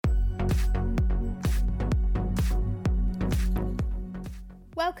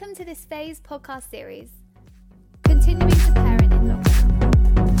Welcome to this Phase podcast series, Continuing to Parent in Lockdown.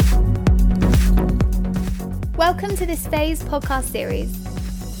 Welcome to this Phase podcast series,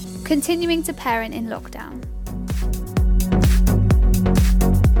 Continuing to Parent in Lockdown.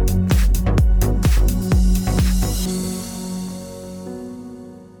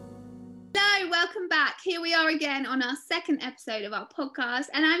 Hello, welcome back. Here we are again on our second episode of our podcast,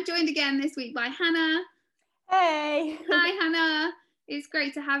 and I'm joined again this week by Hannah. Hey. Hi, Hannah. It's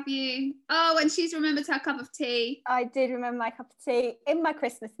great to have you. Oh, and she's remembered her cup of tea. I did remember my cup of tea in my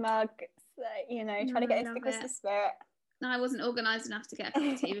Christmas mug. So, trying to get into the Christmas spirit. I wasn't organised enough to get a cup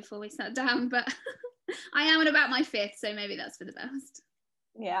of tea before we sat down, but I am at about my fifth, so maybe that's for the best.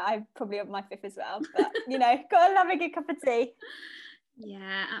 Yeah, I'm probably at my fifth as well, but, gotta love a good cup of tea.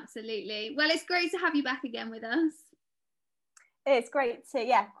 Yeah, absolutely. Well, it's great to have you back again with us. It's great to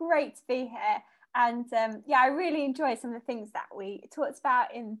be here. And I really enjoy some of the things that we talked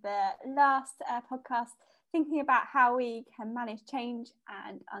about in the last podcast, thinking about how we can manage change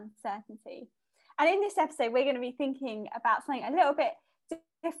and uncertainty. And in this episode, we're going to be thinking about something a little bit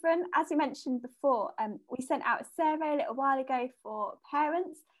different. As we mentioned before, we sent out a survey a little while ago for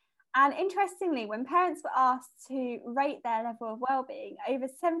parents. And interestingly, when parents were asked to rate their level of well-being, over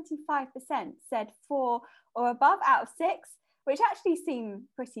 75% said 4 or above out of 6, which actually seemed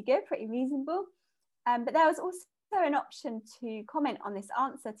pretty good, pretty reasonable. But there was also an option to comment on this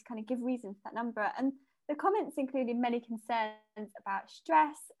answer to kind of give reason for that number. And the comments included many concerns about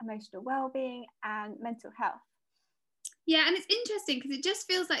stress, emotional well-being, and mental health. Yeah, and it's interesting because it just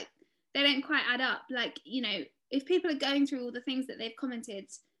feels like they don't quite add up. Like, if people are going through all the things that they've commented,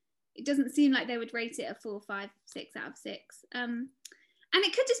 it doesn't seem like they would rate it a 4, 5, 6 out of 6. And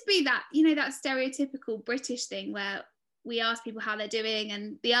it could just be that, that stereotypical British thing where we ask people how they're doing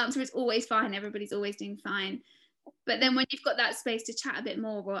and the answer is always fine, everybody's always doing fine. But then when you've got that space to chat a bit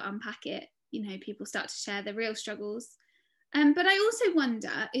more or unpack it, people start to share the real struggles. But I also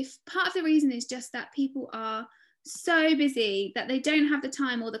wonder if part of the reason is just that people are so busy that they don't have the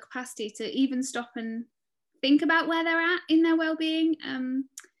time or the capacity to even stop and think about where they're at in their well-being,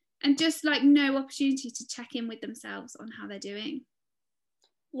 and just like no opportunity to check in with themselves on how they're doing.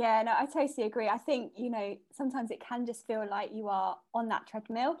 Yeah, no, I totally agree. I think, sometimes it can just feel like you are on that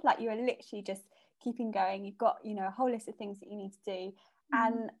treadmill, like you are literally just keeping going. You've got, a whole list of things that you need to do.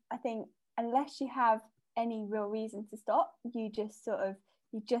 And I think unless you have any real reason to stop, you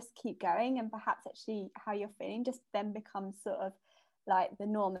just keep going, and perhaps actually how you're feeling just then becomes sort of like the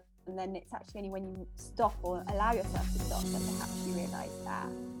norm. And then it's actually only when you stop or allow yourself to stop that perhaps you realise that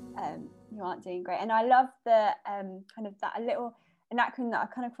you aren't doing great. And I love the kind of that a little an acronym that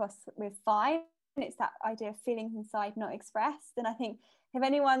I come across with FINE, and it's that idea of feelings inside not expressed. And I think if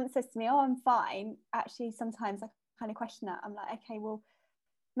anyone says to me, oh, I'm fine, actually sometimes I kind of question that. I'm like, okay, well,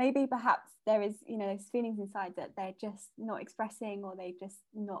 maybe perhaps there is, those feelings inside that they're just not expressing, or they're just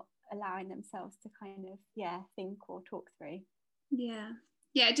not allowing themselves to kind of, think or talk through. Yeah,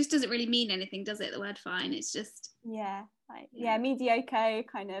 it just doesn't really mean anything, does it, the word fine? It's just... mediocre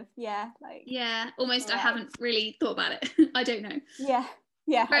kind of, almost. Right. I haven't really thought about it. I don't know.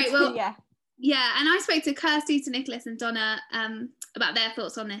 Right, well, and I spoke to Kirsty, to Nicholas and Donna about their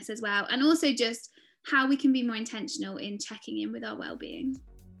thoughts on this as well, and also just how we can be more intentional in checking in with our well-being.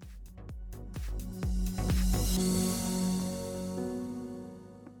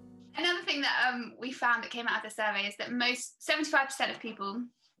 Another thing that we found that came out of the survey is that 75% of people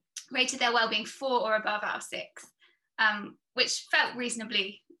rated their well-being 4 or above out of 6. Which felt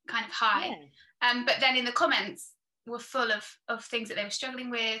reasonably kind of high. Yeah. But then in the comments were full of things that they were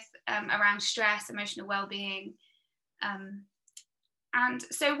struggling with around stress, emotional well-being. And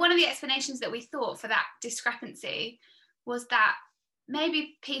so one of the explanations that we thought for that discrepancy was that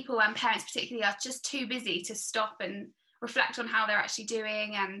maybe people, and parents particularly, are just too busy to stop and reflect on how they're actually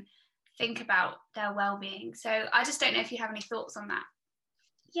doing and think about their well-being. So I just don't know if you have any thoughts on that.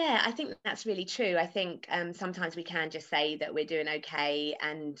 Yeah, I think that's really true. I think sometimes we can just say that we're doing okay,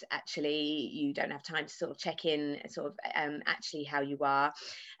 and actually you don't have time to sort of check in actually how you are.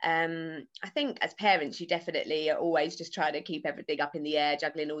 I think as parents, you definitely are always just trying to keep everything up in the air,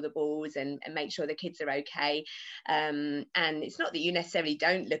 juggling all the balls and make sure the kids are okay. And it's not that you necessarily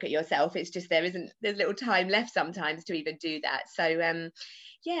don't look at yourself, it's just there's little time left sometimes to even do that. So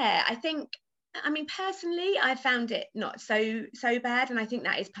I think, personally, I found it not so bad, and I think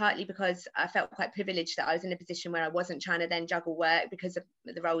that is partly because I felt quite privileged that I was in a position where I wasn't trying to then juggle work because of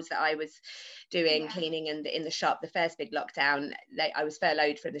the roles that I was doing, cleaning and in the shop. The first big lockdown, I was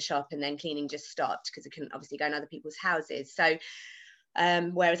furloughed from the shop, and then cleaning just stopped because I couldn't obviously go in other people's houses. So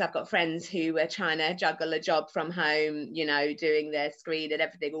Whereas I've got friends who are trying to juggle a job from home, you know, doing their screen and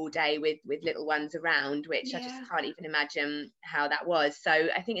everything all day with little ones around, which I just can't even imagine how that was. So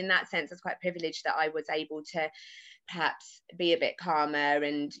I think in that sense, I was quite privileged that I was able to perhaps be a bit calmer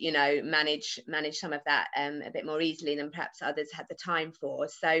and, you know, manage some of that a bit more easily than perhaps others had the time for.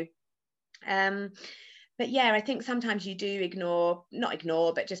 So but yeah, I think sometimes you do not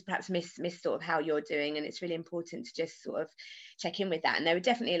ignore, but just perhaps miss sort of how you're doing. And it's really important to just sort of check in with that. And there were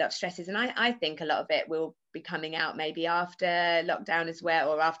definitely a lot of stresses. And I think a lot of it will be coming out maybe after lockdown as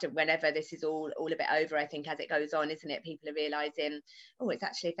well, or after whenever this is all a bit over. I think as it goes on, isn't it? People are realizing, oh, it's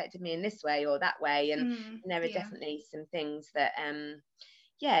actually affected me in this way or that way. And there are definitely some things that,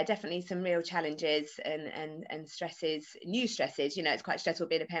 yeah, definitely some real challenges and stresses, new stresses. You know, it's quite stressful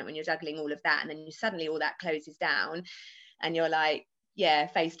being a parent when you're juggling all of that, and then you suddenly all that closes down and you're like, yeah,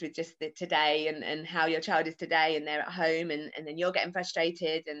 faced with just the today and how your child is today, and they're at home, and then you're getting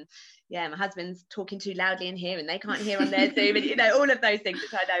frustrated, and yeah, my husband's talking too loudly in here and they can't hear on their Zoom, and you know, all of those things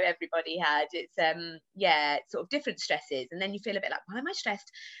which I know everybody had. It's yeah, it's sort of different stresses, and then you feel a bit like, why am I stressed?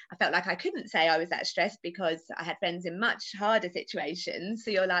 I felt like I couldn't say I was that stressed because I had friends in much harder situations.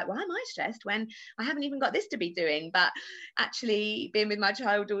 So you're like, why am I stressed when I haven't even got this to be doing? But actually being with my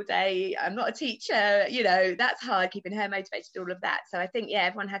child all day, I'm not a teacher, you know, that's hard, keeping her motivated, all of that. So I think, yeah,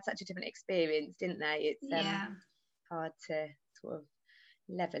 everyone had such a different experience, didn't they? It's hard to sort of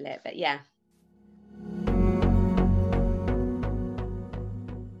level it, but yeah.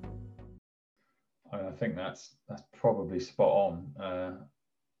 I think that's probably spot on.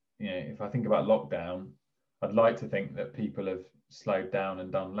 You know, if I think about lockdown, I'd like to think that people have slowed down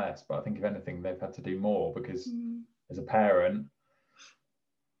and done less, but I think if anything, they've had to do more, because as a parent,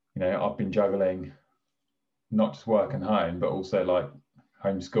 you know, I've been juggling not just work and home, but also like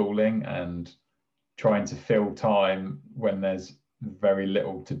homeschooling and trying to fill time when there's very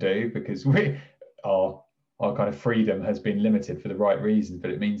little to do, because our kind of freedom has been limited for the right reasons,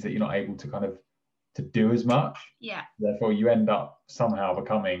 but it means that you're not able to kind of to do as much. Yeah. Therefore, you end up somehow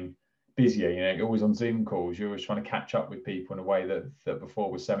becoming busier. You know, you're always on Zoom calls. You're always trying to catch up with people in a way that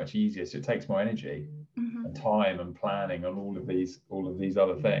before was so much easier. So it takes more energy and time and planning on all of these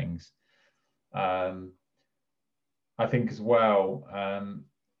other things. I think as well, I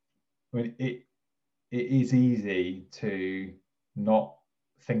mean, it is easy to not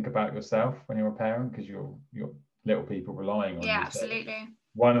think about yourself when you're a parent, because you're little people relying on you. Yeah, absolutely.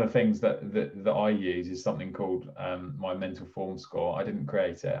 One of the things that I use is something called my mental form score. I didn't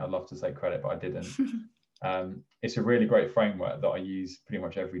create it. I'd love to say credit, but I didn't. It's a really great framework that I use pretty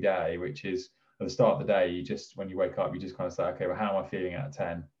much every day, which is at the start of the day, you just, when you wake up, you just kind of say, okay, well, how am I feeling out of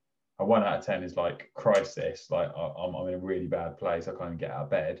 10? A 1 out of 10 is like crisis, like I'm in a really bad place, I can't even get out of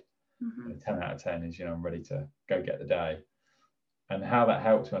bed. And a 10 out of 10 is, you know, I'm ready to go get the day. And how that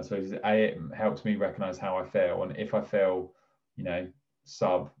helps me, I suppose, is it helps me recognize how I feel. And if I feel, you know,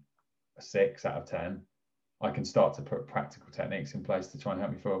 sub 6 out of 10, I can start to put practical techniques in place to try and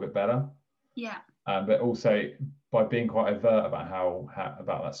help me feel a bit better. Yeah. But also by being quite overt about how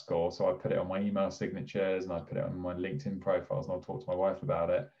about that score. So I put it on my email signatures and I put it on my LinkedIn profiles, and I'll talk to my wife about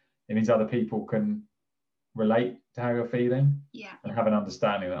it. It means other people can relate to how you're feeling, and have an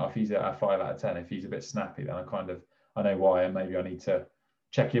understanding that if he's a 5 out of 10, if he's a bit snappy, then I know why, and maybe I need to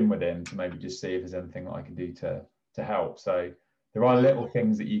check in with him to maybe just see if there's anything that I can do to help. So there are little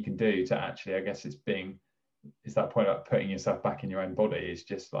things that you can do to actually, I guess it's that point about putting yourself back in your own body. Is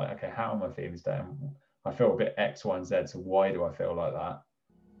just like, okay, how am I feeling today? I feel a bit X, Y, and Z, so why do I feel like that?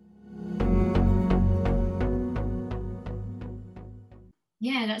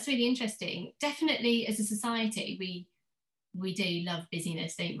 Yeah, that's really interesting. Definitely, as a society, we do love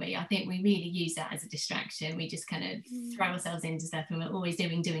busyness, don't we? I think we really use that as a distraction. We just kind of throw ourselves into stuff, and we're always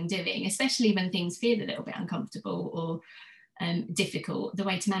doing, especially when things feel a little bit uncomfortable or difficult. The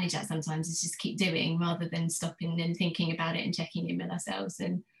way to manage that sometimes is just keep doing, rather than stopping and thinking about it and checking in with ourselves.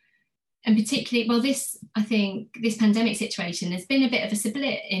 And particularly, well, I think this pandemic situation, there's been a bit of a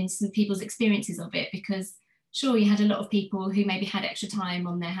split in some people's experiences of it, because sure, you had a lot of people who maybe had extra time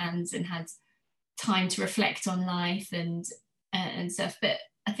on their hands and had time to reflect on life and stuff. But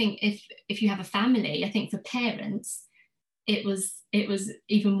I think if you have a family, I think for parents, it was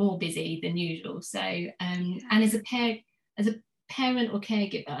even more busy than usual. So and as a parent or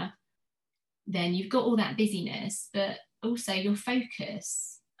caregiver, then you've got all that busyness, but also your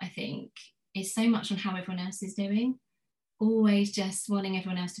focus, I think, is so much on how everyone else is doing. Always just wanting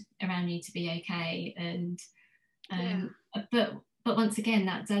everyone else around you to be okay, and but once again,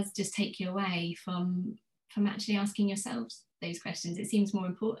 that does just take you away from actually asking yourselves those questions. It seems more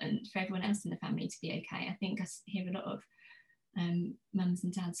important for everyone else in the family to be okay. I think I hear a lot of mums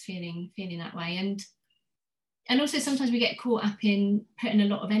and dads feeling that way. And also sometimes we get caught up in putting a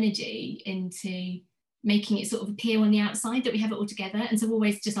lot of energy into making it sort of appear on the outside that we have it all together, and so we're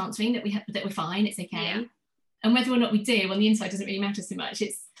always just answering that we're fine, it's okay. Yeah. And whether or not we do on the inside doesn't really matter so much.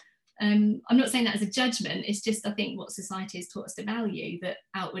 It's I'm not saying that as a judgment, it's just I think what society has taught us to value, that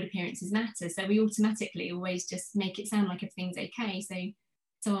outward appearances matter, so we automatically always just make it sound like everything's okay. So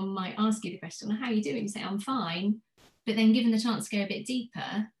someone might ask you the question, well, how are you doing? You say, I'm fine. But then given the chance to go a bit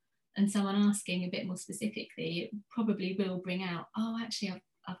deeper and someone asking a bit more specifically, it probably will bring out, oh, actually,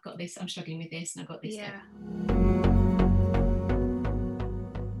 I've got this, I'm struggling with this, and I've got this. Yeah.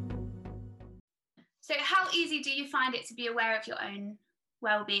 So how easy do you find it to be aware of your own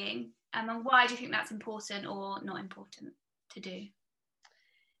well-being? And why do you think that's important or not important to do?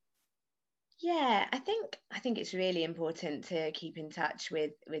 Yeah, I think it's really important to keep in touch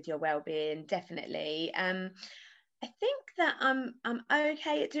with your well-being, definitely. I think that I'm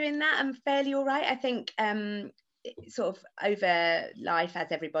okay at doing that. I'm fairly all right. I think sort of over life,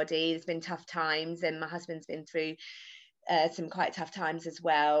 as everybody, there's been tough times, and my husband's been through some quite tough times as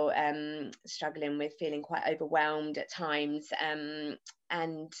well, struggling with feeling quite overwhelmed at times.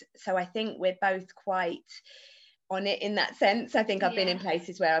 And so I think we're both quite on it in that sense. I think I've been in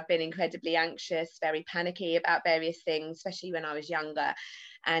places where I've been incredibly anxious, very panicky about various things, especially when I was younger.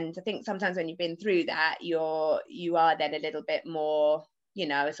 And I think sometimes when you've been through that, you are then a little bit more, you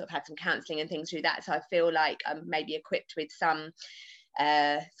know, I sort of had some counselling and things through that. So I feel like I'm maybe equipped with some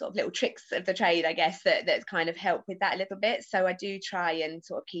sort of little tricks of the trade, I guess, that's kind of helped with that a little bit. So I do try and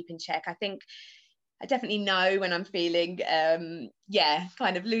sort of keep in check. I think I definitely know when I'm feeling, kind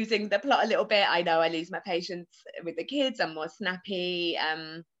of losing the plot a little bit. I know I lose my patience with the kids. I'm more snappy.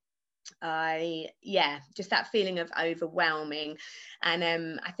 Just that feeling of overwhelming.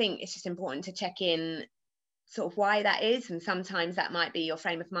 And I think it's just important to check in sort of why that is. And sometimes that might be your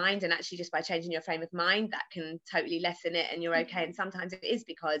frame of mind. And actually just by changing your frame of mind, that can totally lessen it and you're okay. And sometimes it is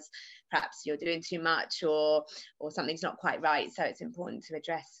because perhaps you're doing too much or something's not quite right. So it's important to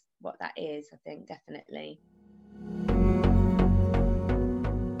address what that is, I think, definitely.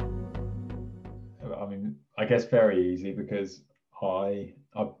 I mean, I guess very easy, because I've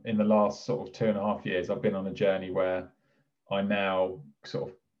in the last sort of 2.5 years, I've been on a journey where I now sort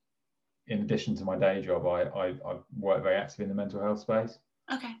of, in addition to my day job, I work very active in the mental health space.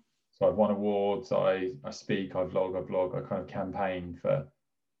 Okay. So I've won awards, I speak, I vlog, I kind of campaign for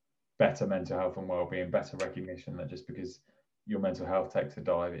better mental health and well-being, better recognition that just because your mental health takes a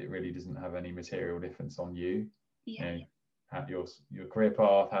dive, it really doesn't have any material difference on you. Yeah. You know, at your career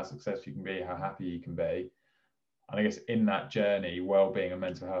path, how successful you can be, how happy you can be. And I guess in that journey, well-being and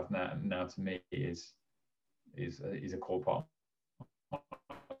mental health now to me is a core part of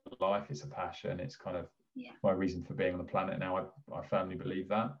my life. It's a passion. It's kind of my reason for being on the planet now. I firmly believe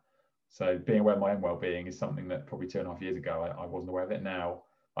that. So being aware of my own well-being is something that probably 2.5 years ago I wasn't aware of it. Now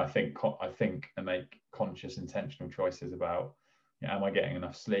I think and make conscious, intentional choices about, you know, am I getting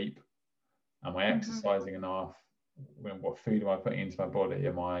enough sleep? Am I exercising enough? What food am I putting into my body?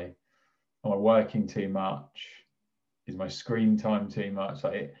 Am I working too much? Is my screen time too much?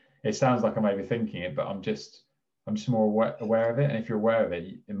 Like it sounds like I'm overthinking it, but I'm just more aware of it. And if you're aware of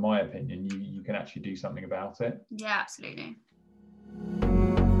it, in my opinion, you can actually do something about it. Yeah, absolutely.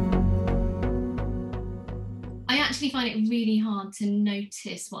 I actually find it really hard to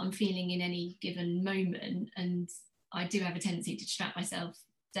notice what I'm feeling in any given moment, and I do have a tendency to distract myself,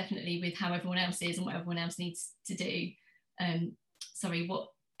 definitely, with how everyone else is and what everyone else needs to do. What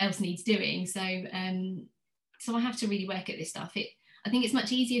else needs doing. So I have to really work at this stuff. I think it's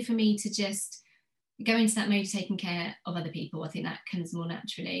much easier for me to just go into that mode of taking care of other people. I think that comes more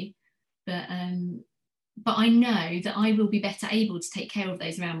naturally. But I know that I will be better able to take care of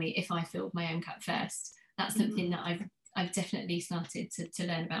those around me if I filled my own cup first. That's something that I've definitely started to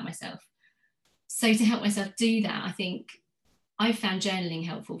learn about myself. So to help myself do that, I think I've found journaling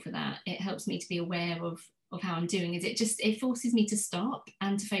helpful for that. It helps me to be aware of how I'm doing. It forces me to stop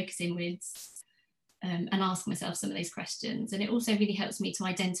and to focus inwards and ask myself some of those questions. And it also really helps me to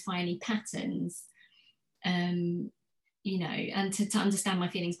identify any patterns, and to understand my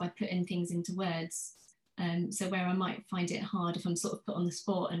feelings by putting things into words. So where I might find it hard if I'm sort of put on the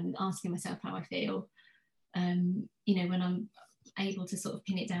spot and asking myself how I feel, when I'm able to sort of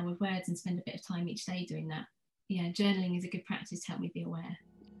pin it down with words and spend a bit of time each day doing that. Yeah, journaling is a good practice to help me be aware.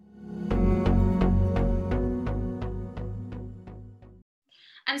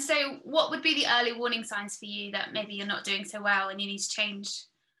 And so what would be the early warning signs for you that maybe you're not doing so well and you need to change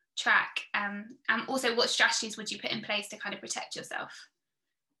track? And also, what strategies would you put in place to kind of protect yourself?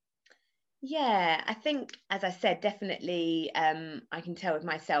 Yeah, I think, as I said, definitely, I can tell with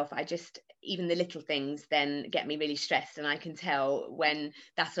myself, even the little things then get me really stressed. And I can tell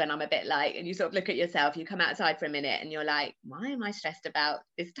that's when I'm a bit like, and you sort of look at yourself, you come outside for a minute and you're like, why am I stressed about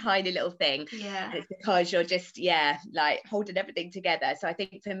this tiny little thing? Yeah. And it's because you're just, like holding everything together. So I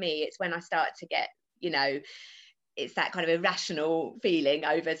think for me, it's when I start to get, it's that kind of irrational feeling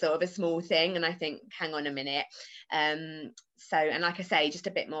over sort of a small thing, and I think, hang on a minute. So, and like I say, just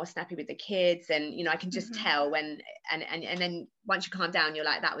a bit more snappy with the kids, and I can just tell when, and then once you calm down, you're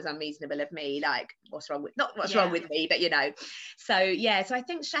like, that was unreasonable of me, like what's wrong with me, but so so I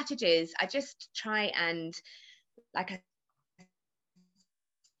think strategies, I just try and, like I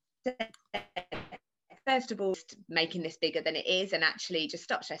said, first of all, making this bigger than it is, and actually just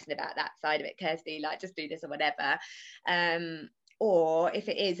stop stressing about that side of it, Kirsty, like just do this or whatever. Or if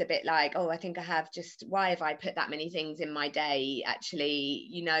it is a bit like, oh, I think why have I put that many things in my day? Actually,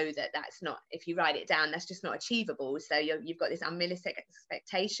 that's not, if you write it down, that's just not achievable. So you've got this unrealistic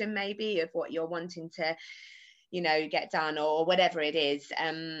expectation maybe of what you're wanting to, get done, or whatever it is.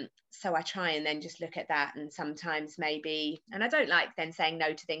 So I try and then just look at that, and sometimes maybe, and I don't like then saying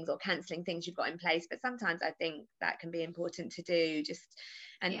no to things or cancelling things you've got in place, but sometimes I think that can be important to do, just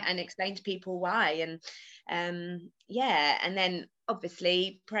and explain to people why. And and then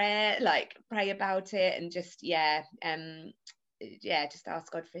obviously pray about it, and just just ask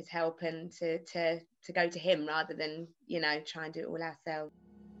God for his help, and to go to him rather than try and do it all ourselves.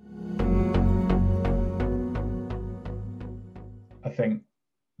 I think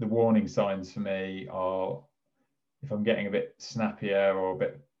the warning signs for me are if I'm getting a bit snappier or a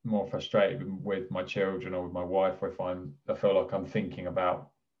bit more frustrated with my children or with my wife, or if I feel like I'm thinking about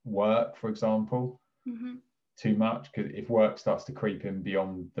work, for example, too much. Because if work starts to creep in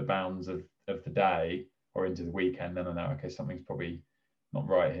beyond the bounds of the day or into the weekend, then I know, okay, something's probably not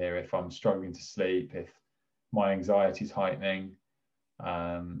right here. If I'm struggling to sleep, if my anxiety is heightening,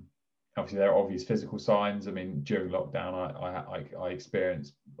 obviously there are obvious physical signs. I mean, during lockdown, I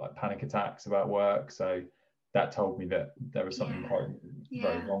experienced like panic attacks about work, so that told me that there was something quite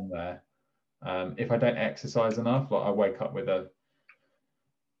very wrong there. If I don't exercise enough, like I wake up with a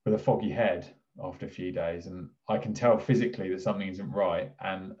foggy head after a few days, and I can tell physically that something isn't right.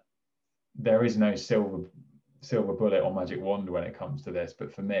 And there is no silver bullet or magic wand when it comes to this,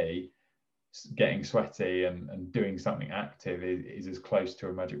 but for me, getting sweaty and doing something active is as close to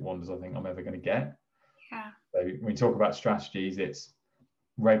a magic wand as I think I'm ever going to get. So when we talk about strategies, it's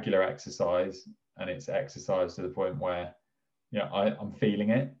regular exercise, and it's exercise to the point where I'm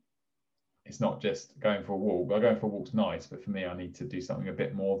feeling it. It's not just going for a walk. Going for a walk's nice, but for me, I need to do something a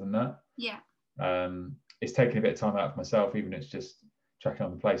bit more than that. It's taking a bit of time out of myself, even if it's just checking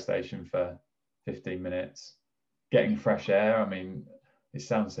on the PlayStation for 15 minutes, getting fresh air. I mean, it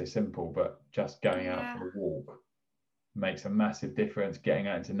sounds so simple, but just going out for a walk makes a massive difference. Getting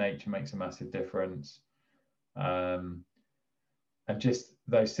out into nature makes a massive difference. And just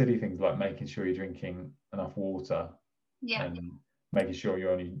those silly things like making sure you're drinking enough water, and making sure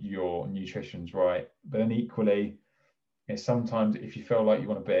your nutrition's right. But then equally, sometimes if you feel like you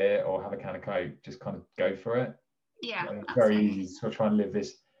want a beer or have a can of Coke, just kind of go for it. It's very easy to try and live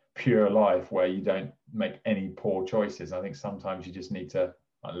this pure life where you don't make any poor choices. I think sometimes you just need to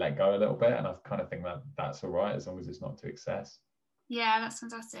let go a little bit, and I kind of think that's all right, as long as it's not to excess. That's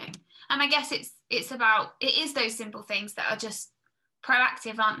fantastic. And I guess it is those simple things that are just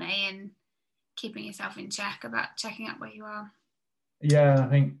proactive, aren't they, in keeping yourself in check, about checking up where you are. I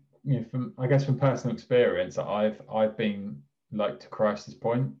think from personal experience, I've been like to crisis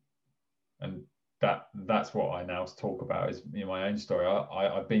point, and that's what I now talk about is my own story.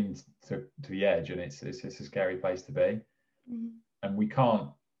 I've been to the edge, and it's a scary place to be. And we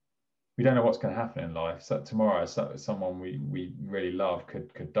don't know what's going to happen in life. So tomorrow, someone we really love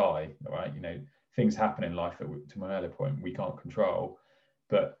could die, right? Things happen in life that, to my earlier point, we can't control.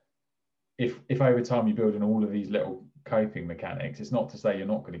 But if over time you build in all of these little coping mechanics, it's not to say you're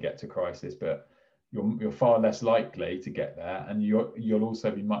not going to get to crisis, but you're far less likely to get there, and you'll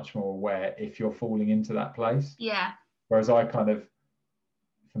also be much more aware if you're falling into that place. Whereas I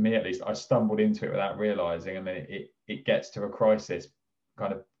for me at least, I stumbled into it without realizing, and then it gets to a crisis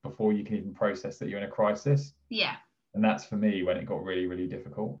kind of before you can even process that you're in a crisis. And that's for me when it got really, really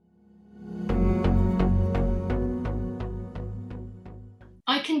difficult.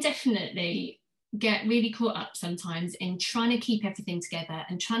 I can definitely get really caught up sometimes in trying to keep everything together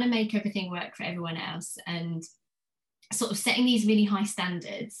and trying to make everything work for everyone else, and sort of setting these really high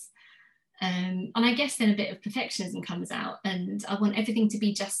standards. And I guess then a bit of perfectionism comes out, and I want everything to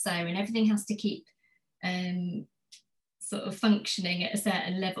be just so, and everything has to keep sort of functioning at a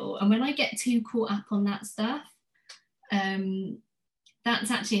certain level. And when I get too caught up on that stuff,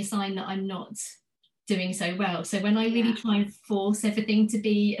 that's actually a sign that I'm not doing so well. So when I really try and force everything to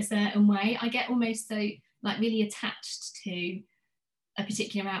be a certain way, I get almost so like really attached to a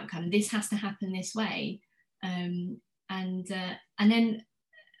particular outcome. This has to happen this way. And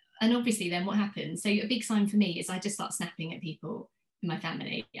obviously then what happens? So a big sign for me is I just start snapping at people in my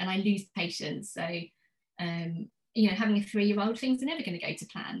family and I lose patience. So, you know, having a 3-year-old, things are never going to go to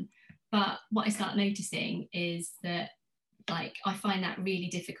plan. But what I start noticing is that, like, I find that really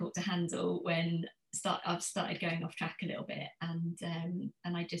difficult to handle when I've started going off track a little bit, and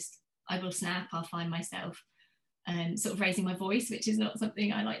I will snap. I'll find myself sort of raising my voice, which is not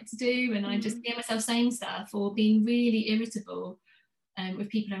something I like to do, and I just hear myself saying stuff or being really irritable with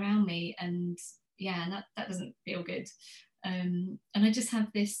people around me, and that doesn't feel good. And I just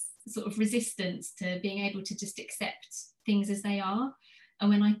have this sort of resistance to being able to just accept things as they are. And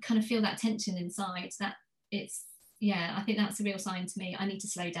when I kind of feel that tension inside, that it's, I think that's a real sign to me. I need to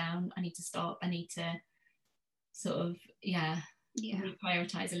slow down. I need to stop. I need to sort of,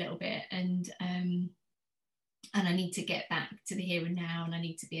 reprioritize a little bit. And I need to get back to the here and now. And I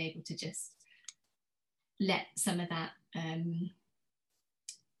need to be able to just let some of that,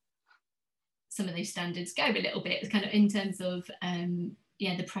 some of those standards go a little bit, kind of in terms of,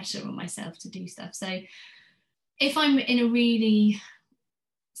 the pressure on myself to do stuff. So if I'm in a really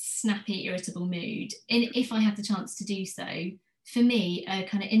snappy, irritable mood, and if I have the chance to do so, for me, a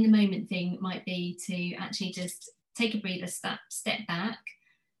kind of in the moment thing might be to actually just take a breather, step back,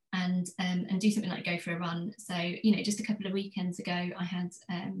 and do something like go for a run. So, you know, just a couple of weekends ago,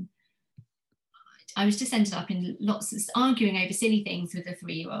 I was just ended up in lots of arguing over silly things with a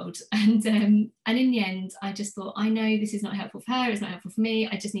 3-year-old, and in the end, I just thought, I know this is not helpful for her, it's not helpful for me.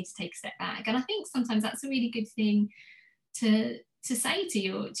 I just need to take a step back. And I think sometimes that's a really good thing to say to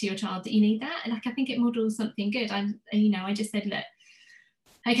your child, that you need that. Like, I think it models something good. I just said, look,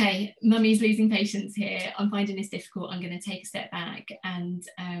 okay, mummy's losing patience here. I'm finding this difficult. I'm going to take a step back. And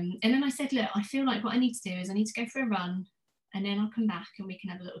then I said, look, I feel like what I need to do is I need to go for a run, and then I'll come back and we can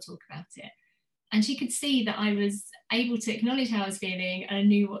have a little talk about it. And she could see that I was able to acknowledge how I was feeling, and I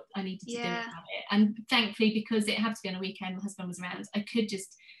knew what I needed to do about it. And thankfully, because it had to be on a weekend, my husband was around, I could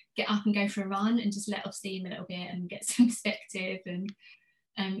just get up and go for a run and just let off steam a little bit and get some perspective and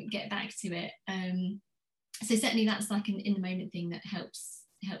get back to it. So certainly that's like an in the moment thing that helps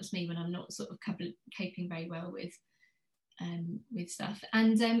me when I'm not sort of coping very well with stuff.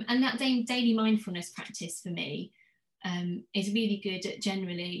 And that daily mindfulness practice for me is really good at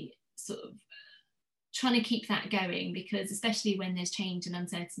generally sort of trying to keep that going, because especially when there's change and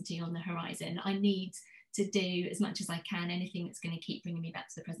uncertainty on the horizon, I need to do as much as I can, anything that's going to keep bringing me back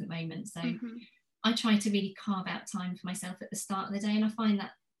to the present moment. So I try to really carve out time for myself at the start of the day, and I find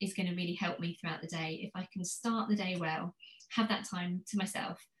that is going to really help me throughout the day. If I can start the day well, have that time to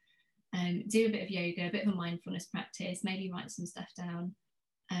myself, do a bit of yoga, a bit of a mindfulness practice, maybe write some stuff down,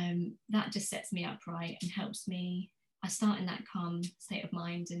 that just sets me up right and helps me. I start in that calm state of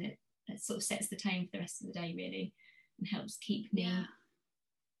mind, and it sort of sets the tone for the rest of the day, really, and helps keep me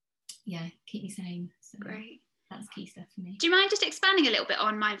keep me sane. So great, that's key stuff for me. Do you mind just expanding a little bit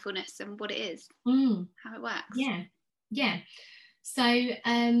on mindfulness and what it is, how it works? So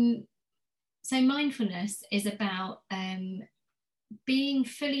mindfulness is about being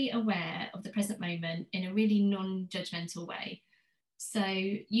fully aware of the present moment in a really non-judgmental way. So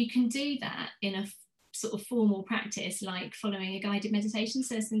you can do that in a sort of formal practice, like following a guided meditation.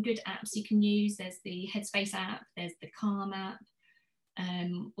 So there's some good apps you can use. There's the Headspace app, there's the Calm app,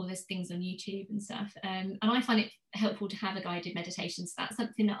 or there's things on YouTube and stuff. And I find it helpful to have a guided meditation. So that's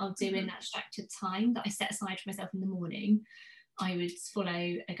something that I'll do in that structured time that I set aside for myself in the morning. I would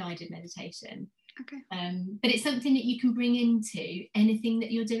follow a guided meditation. Okay. But it's something that you can bring into anything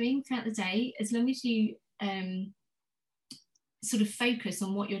that you're doing throughout the day, as long as you sort of focus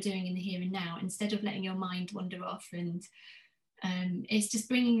on what you're doing in the here and now, instead of letting your mind wander off. And it's just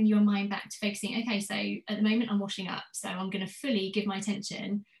bringing your mind back to focusing, okay, so at the moment I'm washing up, so I'm going to fully give my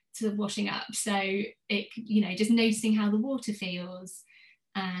attention to washing up. So it, you know, just noticing how the water feels,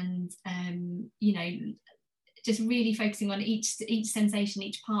 and just really focusing on each sensation,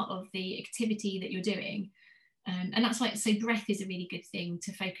 each part of the activity that you're doing. And that's why, so breath is a really good thing,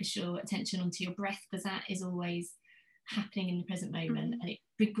 to focus your attention onto your breath, because that is always happening in the present moment, and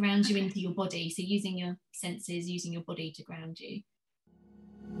it grounds you into your body. So using your senses, using your body to ground you.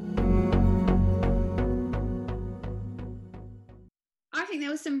 I think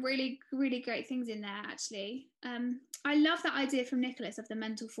there was some really, really great things in there, actually. I love that idea from Nicholas of the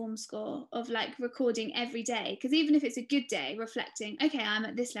mental form score, of like recording every day, because even if it's a good day, reflecting, okay, I'm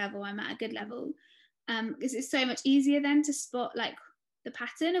at this level, I'm at a good level, because it's so much easier then to spot like the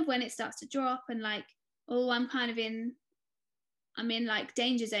pattern of when it starts to drop, and like, oh, I'm in like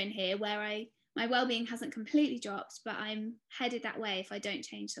danger zone here, where my well-being hasn't completely dropped, but I'm headed that way if I don't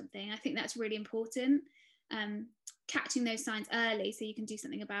change something. I think that's really important. Catching those signs early so you can do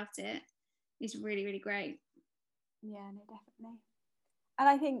something about it is really, really great. Yeah, no, definitely. And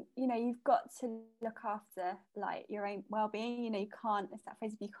I think, you know, you've got to look after like your own well-being. You know, you can't, it's that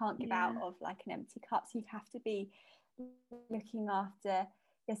phrase, you can't give out of like an empty cup, so you have to be looking after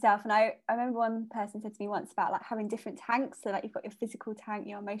yourself. And I remember one person said to me once about like having different tanks, so like you've got your physical tank,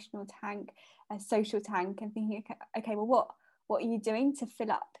 your emotional tank, a social tank, and thinking, okay, well, what are you doing to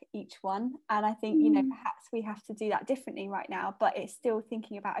fill up each one? And I think, you know, perhaps we have to do that differently right now, but it's still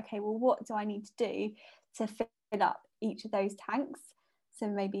thinking about, okay, well, what do I need to do to fill up each of those tanks? So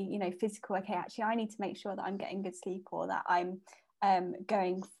maybe, you know, physical, okay, actually I need to make sure that I'm getting good sleep, or that I'm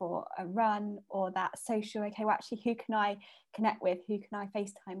going for a run, or that social, okay, well, actually who can I connect with, who can I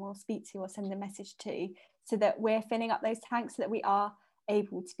FaceTime or speak to or send a message to, so that we're filling up those tanks, so that we are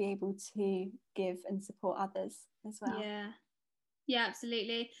able to give and support others as well. Yeah,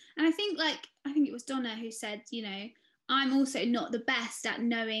 absolutely. And I think it was Donna who said, you know, I'm also not the best at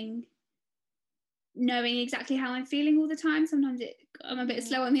knowing exactly how I'm feeling all the time. Sometimes I'm a bit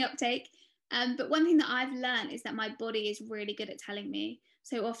slow on the uptake. But one thing that I've learned is that my body is really good at telling me.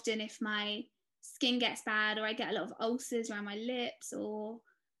 So often if my skin gets bad, or I get a lot of ulcers around my lips, or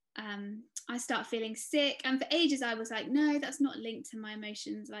I start feeling sick, and for ages I was like, no, that's not linked to my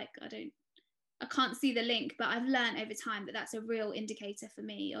emotions. Like I can't see the link, but I've learned over time that that's a real indicator for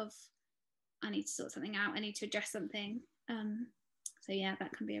me of I need to sort something out, I need to address something. So yeah,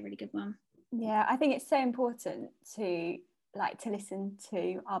 that can be a really good one. Yeah, I think it's so important to listen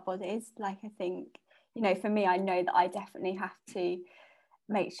to our bodies. Like, I think, you know, for me, I know that I definitely have to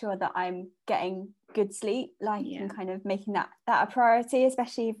make sure that I'm getting good sleep, and kind of making that a priority,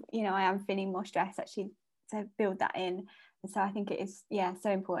 especially if, you know, I am feeling more stressed, actually to build that in. And so I think it is so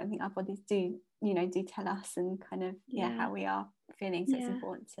important. I think our bodies do tell us, and kind of how we are feeling, so it's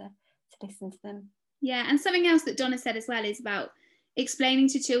important to listen to them. And something else that Donna said as well is about explaining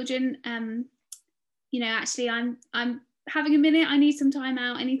to children, you know, actually I'm having a minute, I need some time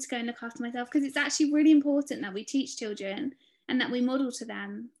out, I need to go and look after myself, because it's actually really important that we teach children and that we model to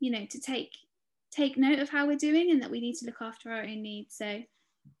them, you know, to take note of how we're doing, and that we need to look after our own needs. So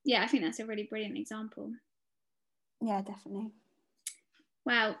I think that's a really brilliant example. Yeah, definitely.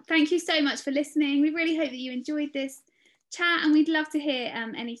 Wow, thank you so much for listening. We really hope that you enjoyed this chat, and we'd love to hear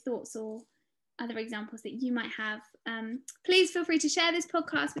any thoughts or other examples that you might have. Please feel free to share this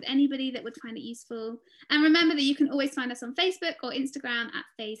podcast with anybody that would find it useful. And remember that you can always find us on Facebook or Instagram at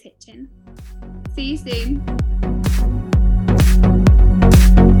Faze Hitchin. See you soon.